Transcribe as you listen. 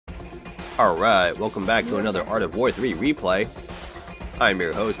Alright, welcome back to another Art of War 3 replay. I'm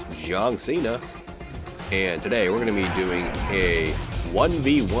your host, John Cena, and today we're going to be doing a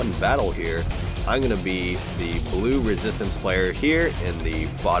 1v1 battle here. I'm going to be the blue resistance player here in the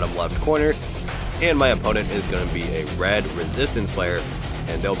bottom left corner, and my opponent is going to be a red resistance player,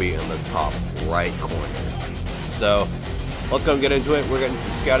 and they'll be in the top right corner. So, let's go and get into it. We're getting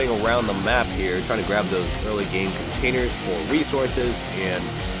some scouting around the map here, trying to grab those early game containers for resources and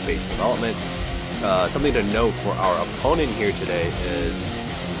base development. Something to note for our opponent here today is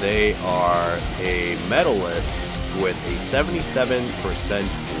they are a medalist with a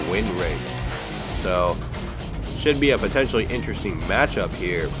 77% win rate. So, should be a potentially interesting matchup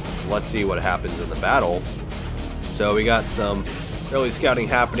here. Let's see what happens in the battle. So we got some early scouting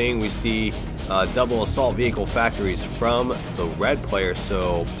happening. We see double assault vehicle factories from the red player,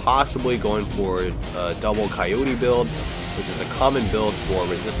 so possibly going for a double coyote build, which is a common build for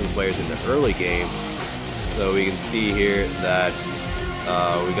resistance players in the early game. So we can see here that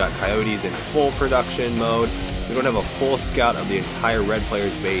we got coyotes in full production mode. We don't have a full scout of the entire red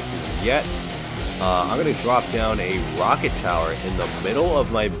player's bases yet. I'm going to drop down a rocket tower in the middle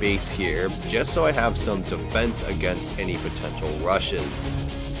of my base here, just so I have some defense against any potential rushes.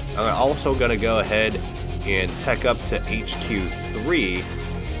 I'm also going to go ahead and tech up to HQ3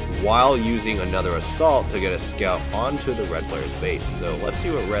 while using another assault to get a scout onto the red player's base. So let's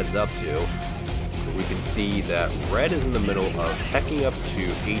see what red's up to. We can see that red is in the middle of teching up to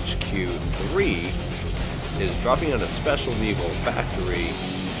HQ3, is dropping on a special vehicle factory,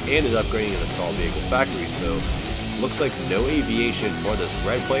 and is upgrading an assault vehicle factory. So looks like no aviation for this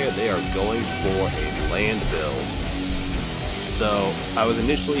red player. They are going for a land build. So I was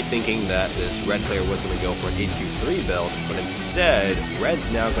initially thinking that this red player was going to go for an HQ3 build, but instead red's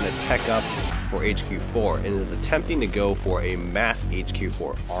now going to tech up for HQ4 and is attempting to go for a mass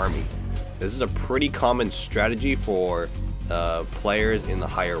HQ4 army. This is a pretty common strategy for players in the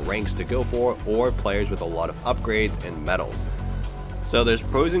higher ranks to go for, or players with a lot of upgrades and medals. So there's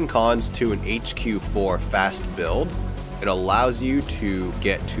pros and cons to an HQ4 fast build. It allows you to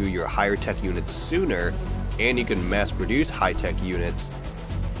get to your higher tech units sooner, and you can mass produce high-tech units,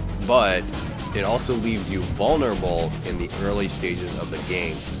 but it also leaves you vulnerable in the early stages of the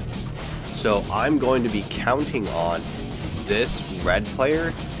game. So I'm going to be counting on this red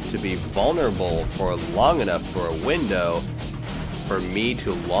player to be vulnerable for long enough for a window for me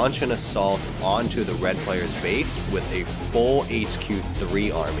to launch an assault onto the red player's base with a full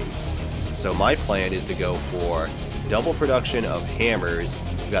HQ3 army. So my plan is to go for double production of hammers.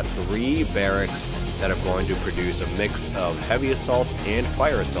 We've got 3 barracks that are going to produce a mix of heavy assaults and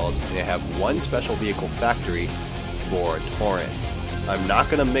fire assaults, and I have 1 special vehicle factory for torrents. I'm not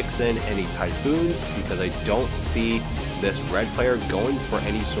going to mix in any typhoons because I don't see this red player going for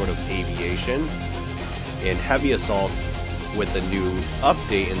any sort of aviation, and heavy assaults with the new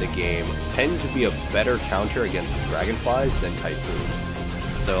update in the game tend to be a better counter against dragonflies than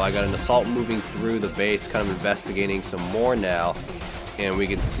typhoons. So I got an assault moving through the base, kind of investigating some more now. And we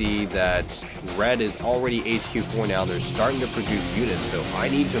can see that red is already HQ4 now. They're starting to produce units, so I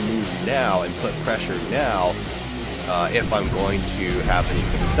need to move now and put pressure now if I'm going to have any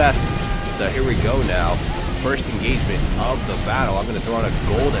success. So here we go now. First engagement of the battle. I'm going to throw on a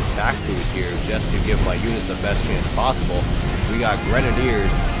gold attack boost here just to give my units the best chance possible. We got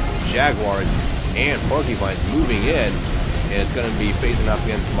grenadiers, jaguars, and porcupines moving in, and it's going to be facing off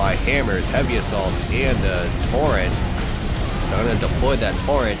against my hammers, heavy assaults, and torrent. So I'm going to deploy that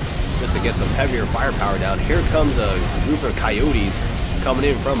torrent just to get some heavier firepower down. Here comes a group of coyotes coming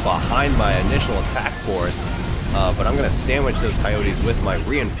in from behind my initial attack force. But I'm going to sandwich those coyotes with my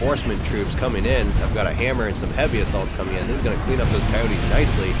reinforcement troops coming in. I've got a hammer and some heavy assaults coming in. This is going to clean up those coyotes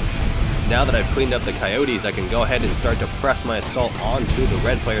nicely. Now that I've cleaned up the coyotes, I can go ahead and start to press my assault onto the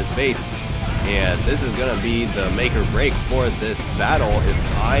red player's base. And this is going to be the make or break for this battle.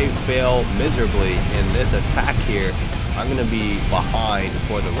 If I fail miserably in this attack here, I'm going to be behind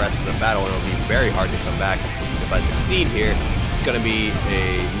for the rest of the battle, and it'll be very hard to come back. If I succeed here, it's going to be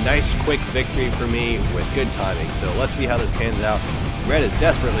a nice quick victory for me with good timing. So let's see how this pans out. Red is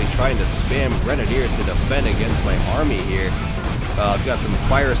desperately trying to spam grenadiers to defend against my army here. I've got some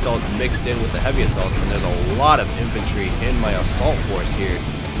fire assaults mixed in with the heavy assaults, and there's a lot of infantry in my assault force here.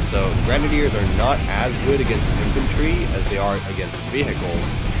 So grenadiers are not as good against infantry as they are against vehicles.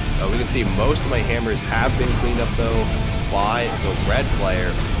 We can see most of my hammers have been cleaned up though by the red player.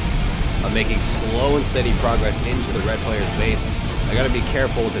 I'm making slow and steady progress into the red player's base. I gotta be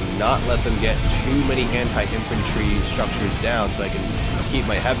careful to not let them get too many anti-infantry structures down so I can keep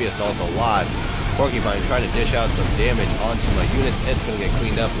my heavy assaults alive. Porcupine trying to dish out some damage onto my units. It's going to get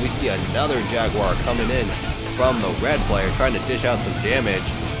cleaned up. We see another Jaguar coming in from the red player trying to dish out some damage.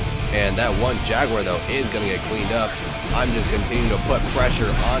 And that one Jaguar, though, is going to get cleaned up. I'm just continuing to put pressure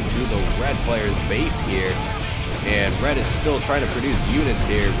onto the red player's base here. And red is still trying to produce units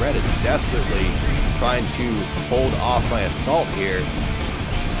here. Red is desperately trying to hold off my assault here.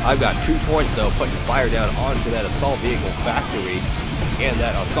 I've got 2 torrents, though, putting fire down onto that assault vehicle factory. And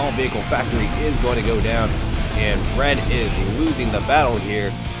that assault vehicle factory is going to go down. And red is losing the battle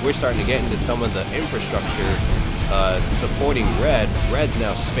here. We're starting to get into some of the infrastructure supporting red. Red's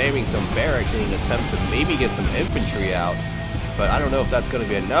now spamming some barracks in an attempt to maybe get some infantry out. But I don't know if that's going to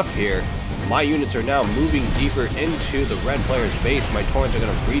be enough here. My units are now moving deeper into the red player's base. My torrents are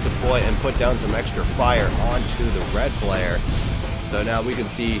going to redeploy and put down some extra fire onto the red player. So now we can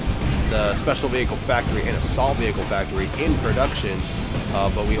see the special vehicle factory and assault vehicle factory in production.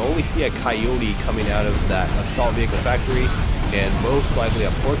 But we only see a coyote coming out of that assault vehicle factory and most likely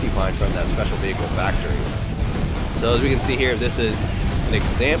a porcupine from that special vehicle factory. So as we can see here, this is an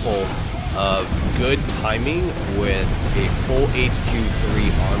example of good timing with a full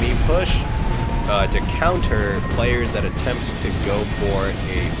HQ3 army push to counter players that attempt to go for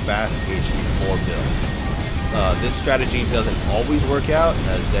a fast HQ4 build. This strategy doesn't always work out,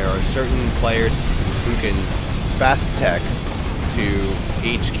 as there are certain players who can fast tech to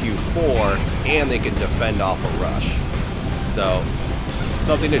HQ4 and they can defend off a rush. So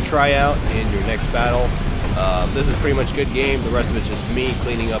something to try out in your next battle. This is pretty much a good game. The rest of it's just me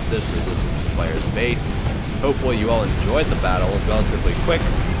cleaning up this resistance player's base. Hopefully you all enjoyed the battle. Relatively quick.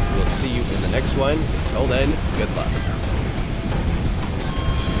 We'll see you in the next one. Until then, good luck.